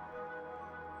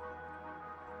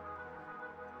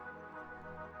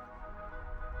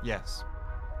 Yes.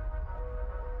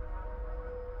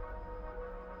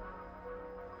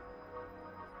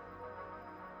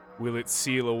 Will it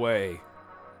seal away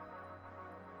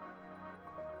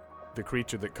the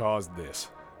creature that caused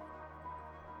this?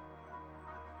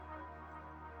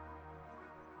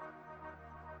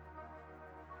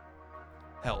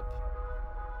 Help.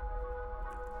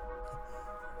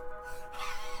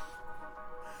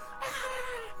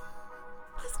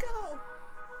 Let's go.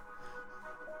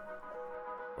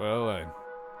 Well, I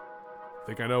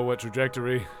think I know what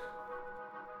trajectory,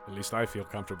 at least I feel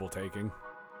comfortable taking.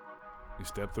 You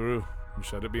step through and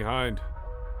shut it behind.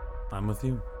 I'm with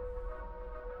you.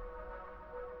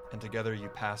 And together you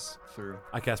pass through.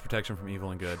 I cast protection from evil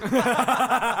and good.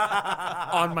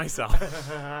 On myself.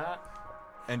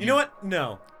 And You know what?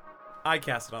 No. I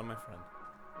cast it on my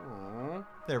friend.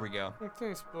 There we go.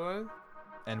 Thanks, bud.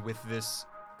 And with this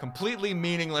completely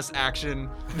meaningless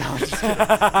action, no, just kidding.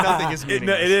 Nothing is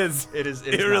meaningless. it is. It is.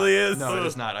 It is really not. is. No, it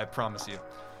is not. I promise you.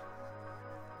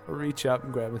 Reach up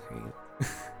and grab his hand.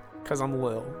 Because I'm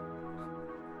Lil.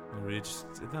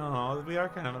 No, we are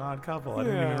kind of an odd couple. I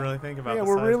didn't even really think about Yeah, the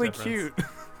we're size really difference. cute.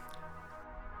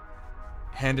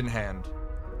 Hand in hand,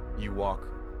 you walk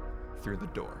through the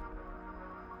door.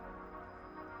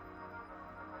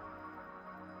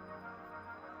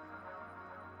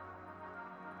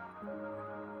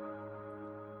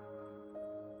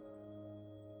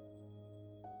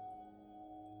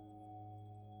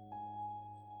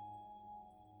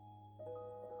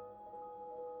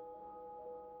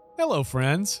 Hello,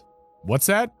 friends. What's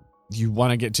that? You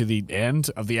want to get to the end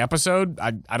of the episode?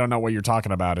 I don't know what you're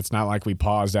talking about. It's not like we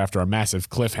paused after a massive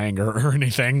cliffhanger or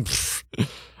anything.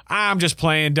 I'm just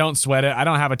playing. Don't sweat it. I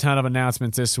don't have a ton of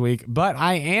announcements this week, but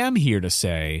I am here to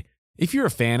say, if you're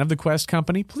a fan of the Quest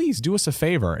Company, please do us a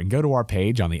favor and go to our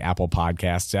page on the Apple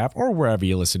Podcasts app or wherever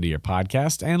you listen to your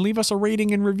podcast and leave us a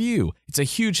rating and review. It's a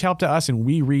huge help to us, and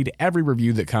we read every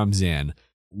review that comes in.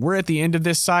 We're at the end of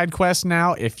this side quest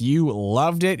now. If you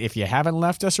loved it, if you haven't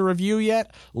left us a review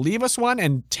yet, leave us one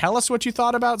and tell us what you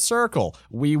thought about Circle.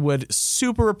 We would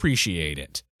super appreciate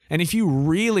it. And if you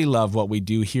really love what we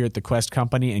do here at the Quest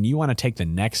Company and you want to take the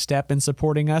next step in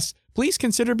supporting us, please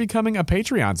consider becoming a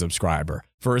Patreon subscriber.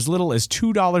 For as little as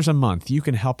 $2 a month, you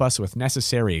can help us with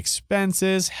necessary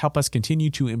expenses, help us continue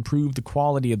to improve the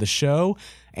quality of the show,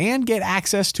 and get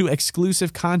access to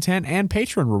exclusive content and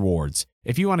patron rewards.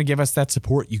 If you want to give us that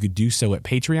support, you could do so at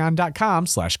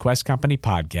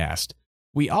patreon.com/questcompanypodcast.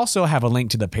 We also have a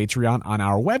link to the Patreon on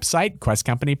our website,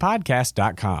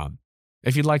 questcompanypodcast.com.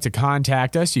 If you'd like to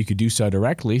contact us, you could do so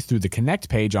directly through the Connect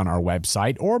page on our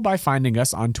website or by finding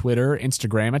us on Twitter,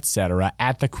 Instagram, etc.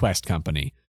 at The Quest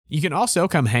Company. You can also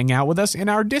come hang out with us in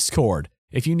our Discord.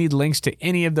 If you need links to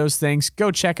any of those things,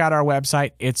 go check out our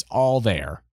website. It's all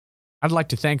there. I'd like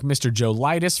to thank Mr. Joe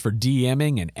Lightus for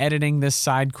DMing and editing this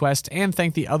side quest, and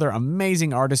thank the other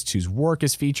amazing artists whose work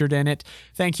is featured in it.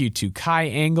 Thank you to Kai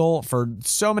Engel for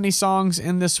so many songs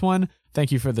in this one.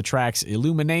 Thank you for the tracks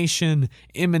Illumination,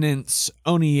 Imminence,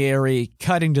 Onieri,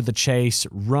 Cutting to the Chase,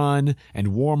 Run,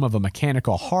 and Warm of a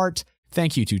Mechanical Heart.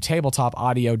 Thank you to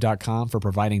tabletopaudio.com for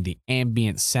providing the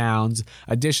ambient sounds,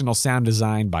 additional sound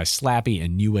design by Slappy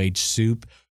and New Age Soup.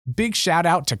 Big shout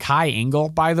out to Kai Engel,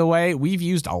 by the way. We've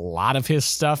used a lot of his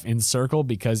stuff in Circle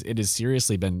because it has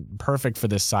seriously been perfect for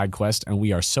this side quest, and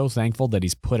we are so thankful that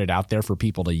he's put it out there for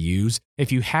people to use.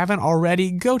 If you haven't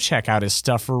already, go check out his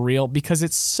stuff for real because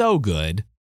it's so good.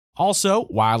 Also,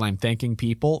 while I'm thanking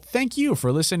people, thank you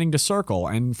for listening to Circle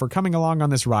and for coming along on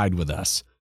this ride with us.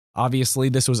 Obviously,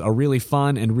 this was a really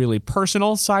fun and really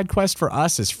personal side quest for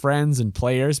us as friends and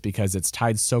players because it's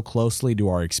tied so closely to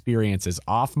our experiences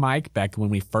off mic back when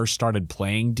we first started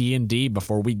playing D&D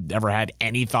before we ever had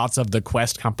any thoughts of the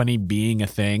Quest Company being a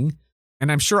thing. And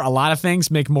I'm sure a lot of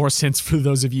things make more sense for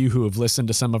those of you who have listened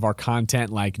to some of our content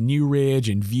like New Ridge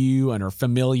and View and are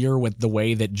familiar with the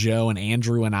way that Joe and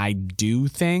Andrew and I do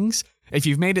things. If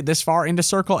you've made it this far into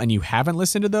Circle and you haven't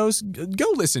listened to those, go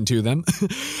listen to them.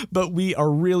 But we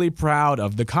are really proud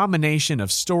of the combination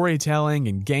of storytelling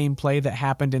and gameplay that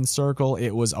happened in Circle.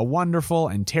 It was a wonderful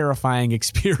and terrifying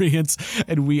experience,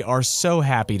 and we are so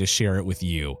happy to share it with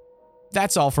you.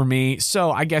 That's all for me,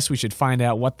 so I guess we should find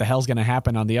out what the hell's going to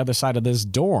happen on the other side of this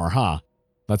door, huh?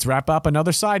 Let's wrap up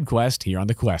another side quest here on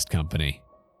the Quest Company.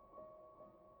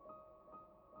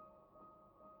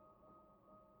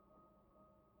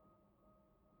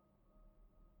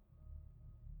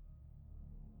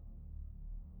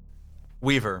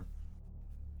 Weaver,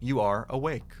 you are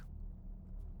awake.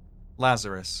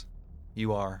 Lazarus,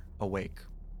 you are awake.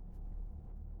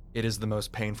 It is the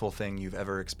most painful thing you've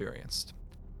ever experienced.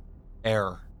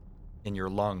 Air in your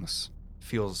lungs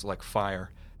feels like fire.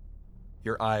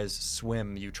 Your eyes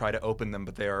swim. You try to open them,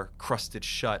 but they are crusted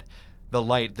shut. The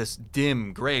light, this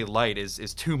dim gray light, is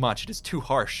too much. It is too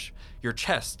harsh. Your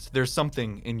chest, there's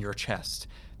something in your chest.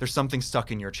 There's something stuck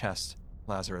in your chest,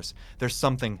 Lazarus. There's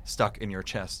something stuck in your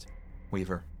chest.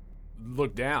 Weaver.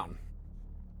 Look down.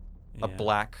 A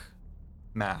black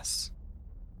mass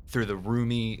through the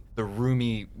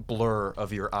roomy blur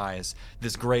of your eyes.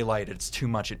 This gray light, it's too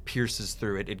much. It pierces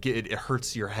through it. It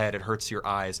hurts your head. It hurts your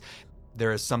eyes.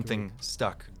 There is something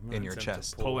stuck in your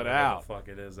chest. Pull it out. Fuck,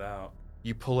 it is out.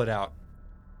 You pull it out,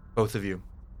 both of you.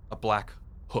 A black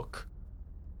hook.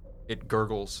 It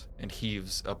gurgles and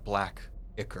heaves a black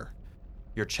ichor.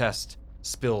 Your chest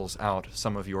spills out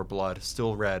some of your blood,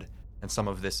 still red, and some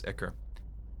of this ichor.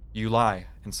 You lie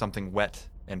in something wet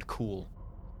and cool.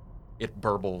 It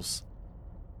burbles.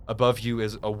 Above you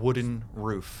is a wooden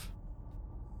roof.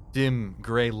 Dim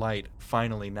gray light.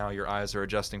 Finally, now your eyes are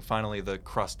adjusting. Finally, the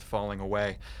crust falling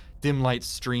away. Dim light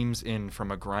streams in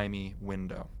from a grimy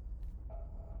window.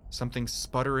 Something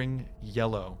sputtering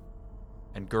yellow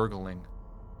and gurgling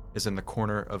is in the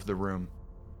corner of the room,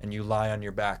 and you lie on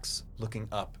your backs looking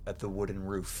up at the wooden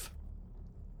roof.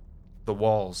 The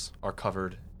walls are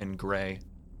covered in gray,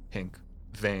 pink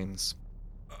veins.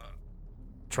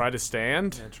 Try to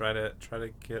stand? Yeah, try to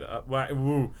get up.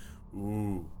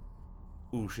 Ooh,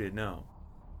 shit, no.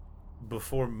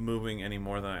 Before moving any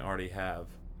more than I already have,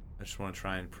 I just want to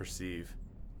try and perceive.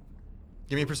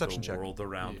 Give me a perception the check. world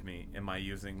around me. Am I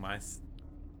using my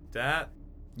stat?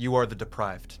 You are the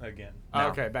deprived. Again. No.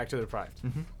 Okay, back to the deprived.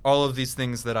 Mm-hmm. All of these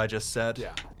things that I just said,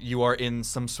 Yeah. You are in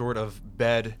some sort of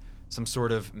bed, some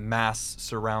sort of mass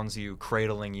surrounds you,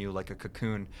 cradling you like a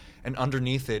cocoon, and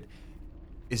underneath it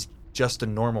is just a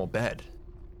normal bed.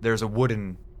 There's a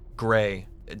wooden, gray,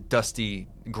 dusty,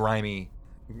 grimy...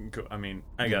 I mean,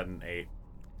 I got an 8.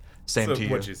 Same so to you.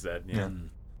 what you said, yeah.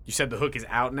 You said the hook is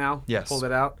out now? Yes. Pulled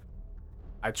it out?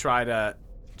 I try to,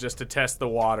 just to test the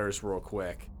waters real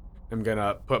quick, I'm going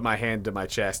to put my hand to my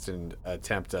chest and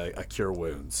attempt a cure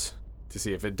wounds to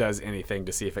see if it does anything,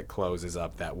 to see if it closes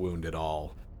up that wound at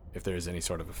all. if there is any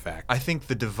sort of effect. I think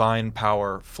the divine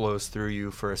power flows through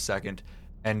you for a second,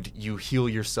 and you heal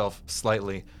yourself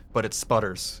slightly, but it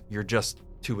sputters. You're just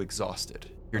too exhausted.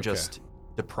 You're just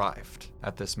deprived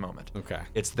at this moment. Okay.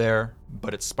 It's there,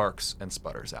 but it sparks and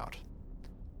sputters out.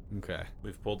 Okay.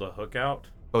 We've pulled a hook out.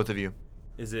 Both of you,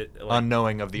 Is it like,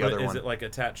 unknowing of the other is one. it like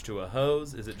attached to a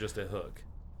hose? Is it just a hook?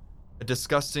 A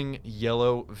disgusting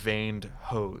yellow veined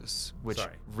hose, which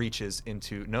Sorry. reaches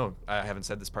into. No, I haven't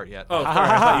said this part yet. Oh, sorry,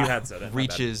 I thought you had said it. My bad.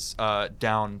 Reaches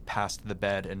down past the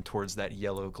bed and towards that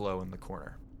yellow glow in the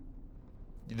corner.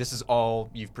 This is all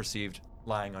you've perceived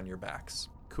lying on your backs.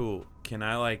 Cool. Can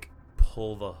I like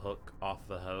pull the hook off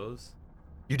the hose?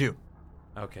 You do.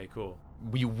 Okay, cool.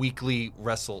 We weakly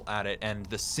wrestle at it, and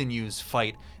the sinews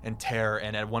fight and tear,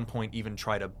 and at one point even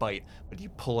try to bite, but you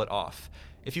pull it off.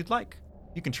 If you'd like,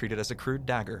 you can treat it as a crude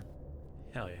dagger.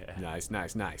 Hell yeah.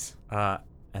 Nice.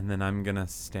 And then I'm gonna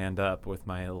stand up with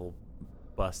my little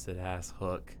busted ass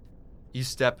hook. You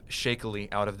step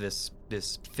shakily out of this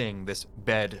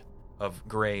bed of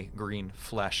gray-green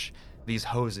flesh. These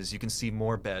hoses, you can see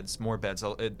more beds.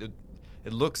 It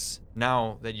looks,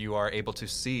 now that you are able to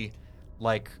see,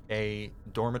 like a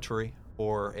dormitory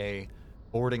or a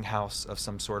boarding house of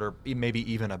some sort, or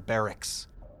maybe even a barracks.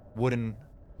 Wooden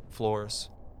floors,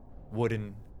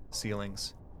 wooden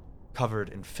ceilings, covered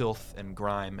in filth and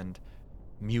grime and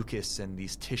mucus and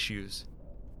these tissues.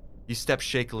 You step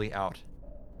shakily out,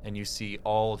 and you see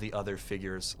all the other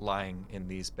figures lying in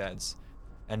these beds.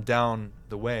 And down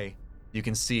the way, you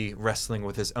can see, wrestling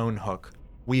with his own hook,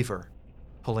 Weaver,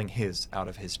 pulling his out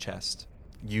of his chest.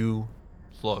 You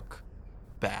look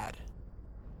bad.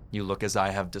 You look as I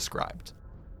have described.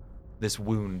 This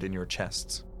wound in your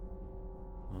chests.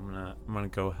 I'm gonna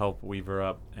go help Weaver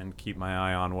up and keep my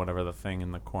eye on whatever the thing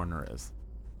in the corner is.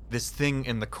 This thing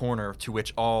in the corner to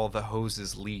which all the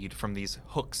hoses lead from these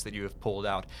hooks that you have pulled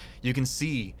out. You can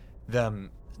see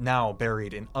them now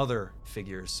buried in other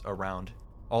figures around,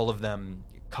 all of them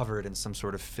covered in some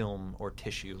sort of film or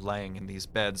tissue, laying in these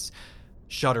beds,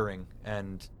 shuddering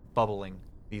and bubbling,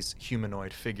 these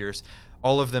humanoid figures.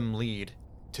 All of them lead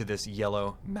to this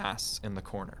yellow mass in the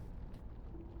corner.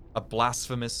 A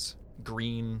blasphemous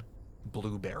green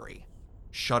blueberry,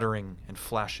 shuddering and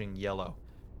flashing yellow.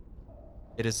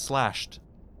 It is slashed.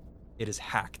 It is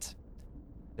hacked.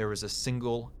 There is a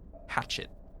single hatchet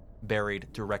buried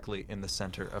directly in the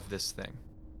center of this thing.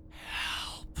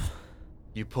 Help.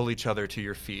 You pull each other to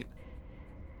your feet.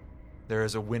 There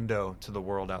is a window to the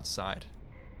world outside,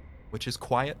 which is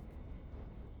quiet,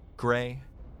 gray,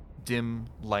 dim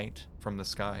light from the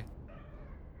sky.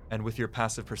 And with your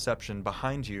passive perception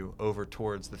behind you over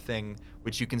towards the thing,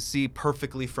 which you can see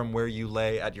perfectly from where you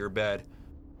lay at your bed,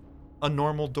 a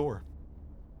normal door.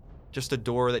 Just a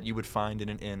door that you would find in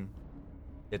an inn.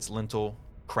 Its lintel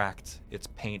cracked, its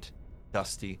paint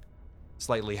dusty,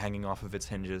 slightly hanging off of its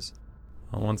hinges.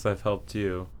 Well, once I've helped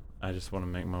you, I just want to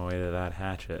make my way to that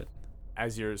hatchet.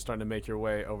 As you're starting to make your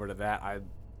way over to that, I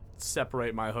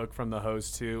separate my hook from the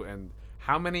hose too. And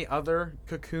how many other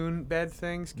cocoon bed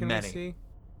things can Many. we see?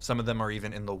 Some of them are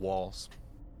even in the walls.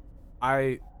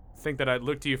 I think that I'd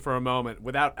look to you for a moment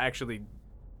without actually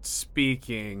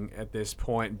speaking at this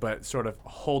point, but sort of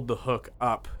hold the hook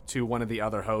up to one of the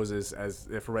other hoses as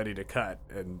if ready to cut,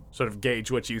 and sort of gauge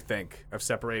what you think of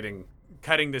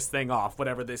cutting this thing off,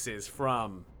 whatever this is,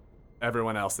 from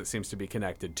everyone else that seems to be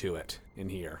connected to it in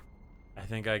here. I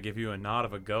think I give you a nod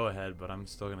of a go-ahead, but I'm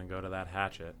still going to go to that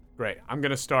hatchet. Great. I'm going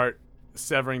to start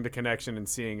severing the connection and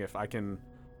seeing if I can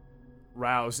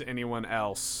rouse anyone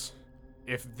else.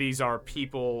 If these are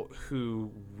people who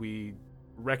we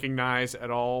recognize at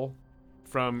all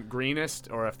from Greenest,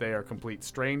 or if they are complete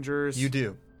strangers. You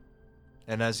do.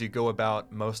 And as you go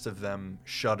about, most of them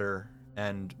shudder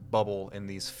and bubble in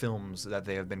these films that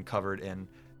they have been covered in.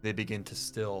 They begin to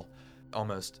still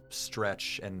almost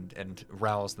stretch and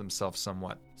rouse themselves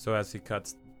somewhat. So as he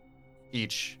cuts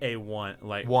Each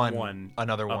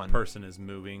another a one person is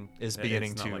moving. is It's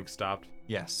beginning not to like stopped.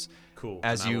 yes. Cool.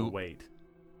 As and I you- will wait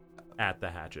at the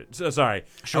hatchet. So sorry.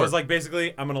 Sure. I was like,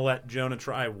 basically, I'm gonna let Jonah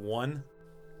try one,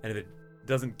 and if it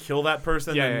doesn't kill that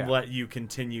person, then let you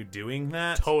continue doing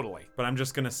that. Totally. But I'm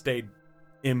just gonna stay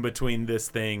in between this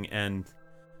thing and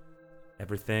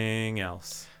everything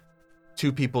else.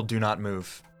 Two people do not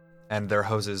move, and their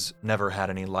hoses never had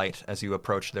any light as you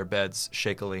approach their beds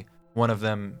shakily. One of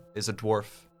them is a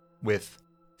dwarf with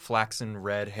flaxen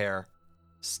red hair,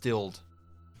 stilled,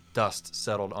 dust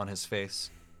settled on his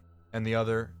face, and the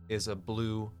other is a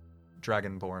blue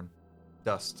dragonborn,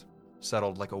 dust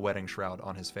settled like a wedding shroud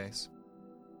on his face.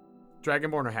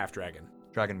 Dragonborn or half dragon?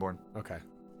 Dragonborn. Okay.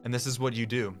 And this is what you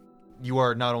do. you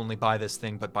are not only by this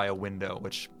thing, but by a window,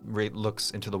 which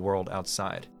looks into the world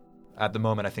outside. At the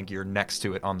moment, I think you're next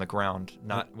to it on the ground,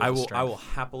 not with I a will strength.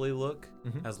 happily look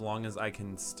Mhm. as long as I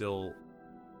can still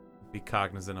be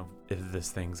cognizant of if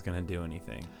this thing's gonna do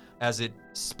anything. As it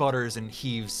sputters and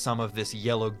heaves, some of this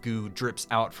yellow goo drips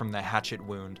out from the hatchet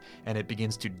wound, and it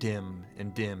begins to dim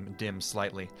and dim and dim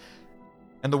slightly.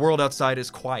 And the world outside is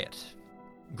quiet.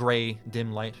 Gray,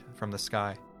 dim light from the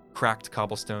sky. Cracked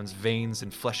cobblestones, veins,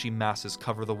 and fleshy masses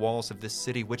cover the walls of this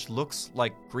city, which looks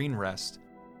like Greenrest,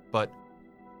 but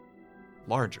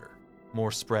larger,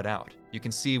 more spread out. You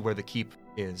can see where the keep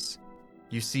is.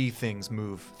 You see things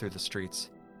move through the streets,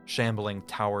 shambling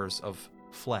towers of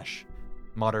flesh,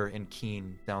 mutter and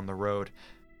keen down the road.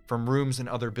 From rooms and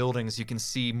other buildings, you can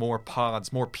see more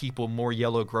pods, more people, more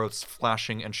yellow growths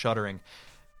flashing and shuddering.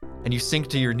 And you sink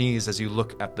to your knees as you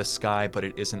look at the sky, but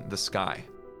it isn't the sky.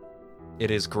 It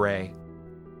is gray.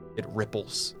 It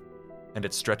ripples, and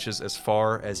it stretches as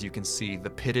far as you can see, the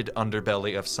pitted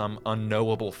underbelly of some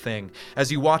unknowable thing. As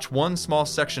you watch one small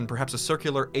section, perhaps a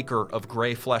circular acre of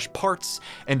gray flesh, parts,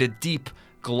 and a deep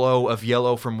glow of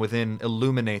yellow from within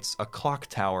illuminates a clock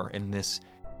tower in this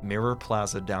mirror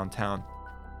plaza downtown.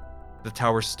 The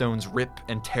tower's stones rip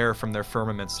and tear from their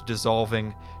firmaments,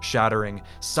 dissolving, shattering,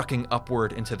 sucking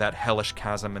upward into that hellish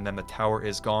chasm, and then the tower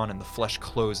is gone and the flesh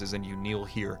closes and you kneel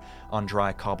here on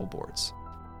dry cobbleboards.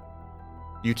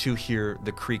 You two hear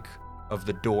the creak of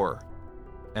the door,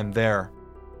 and there,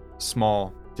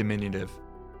 small, diminutive,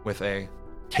 with a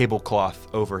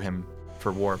tablecloth over him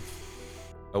for warmth,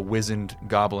 a wizened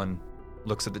goblin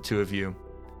looks at the two of you,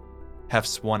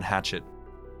 hefts one hatchet,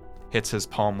 hits his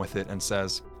palm with it, and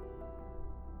says,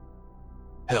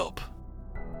 "Help."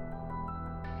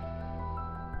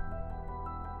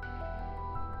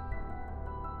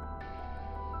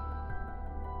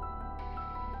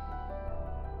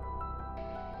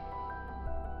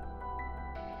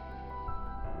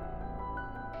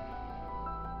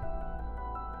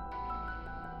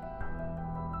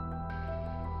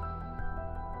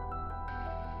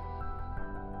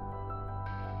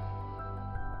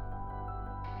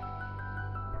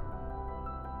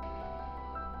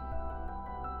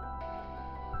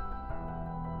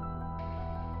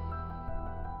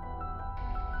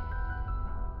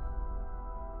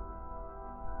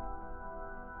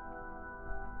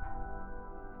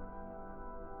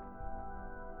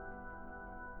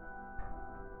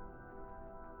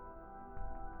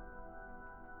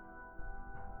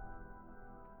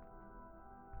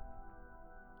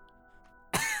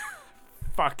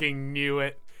 Fucking knew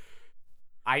it.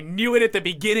 I knew it at the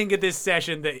beginning of this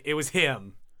session that it was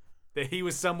him. That he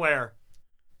was somewhere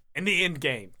in the end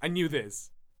game. I knew this.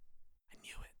 I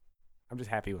knew it. I'm just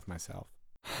happy with myself.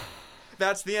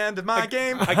 That's the end of my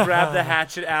game. I grab the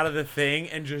hatchet out of the thing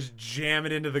and just jam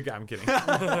it into the guy. I'm kidding.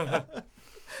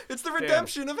 It's the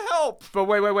redemption of help. But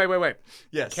wait.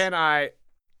 Yes. Can I,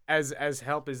 as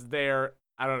help is there,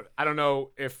 I don't know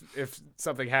if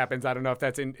something happens. I don't know if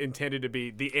that's intended to be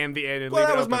the end. And Well, leave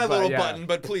that it was open, my but little yeah. button,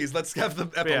 but please, let's have the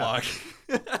epilogue.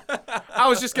 I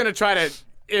was just gonna try to,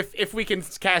 if we can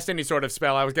cast any sort of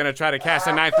spell, I was gonna try to cast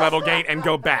a 9th level gate and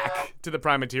go back to the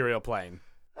prime material plane.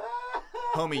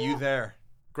 Homie, you there.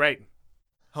 Great.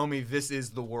 Homie, this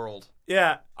is the world.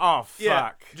 Yeah. Oh fuck.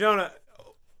 Yeah. Jonah.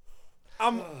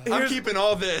 I'm keeping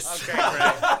all this. Okay, great.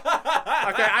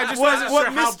 Okay, I just wasn't what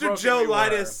sure how Mr. broken Joe you were.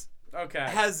 Lightus Okay.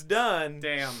 has done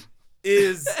Damn.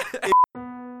 is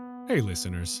Hey,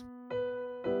 listeners.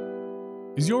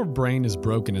 Is your brain as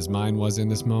broken as mine was in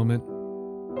this moment?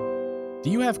 Do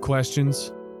you have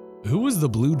questions? Who was the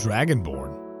blue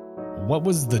dragonborn? What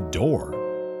was the door?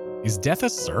 Is death a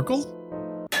circle?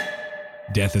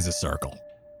 Death is a circle.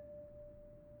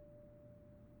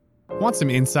 Want some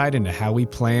insight into how we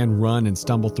plan, run, and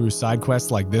stumble through side quests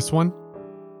like this one?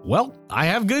 Well, I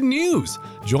have good news.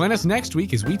 Join us next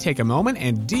week as we take a moment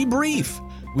and debrief.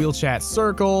 We'll chat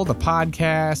Circle, the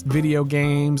podcast, video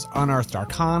games, Unearthed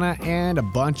Arcana, and a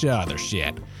bunch of other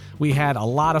shit. We had a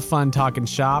lot of fun talking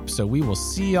shop, so we will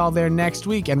see y'all there next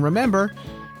week. And remember,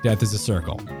 death is a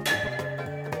circle.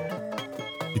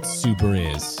 It super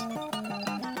is.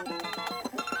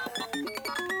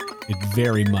 It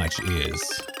very much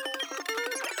is.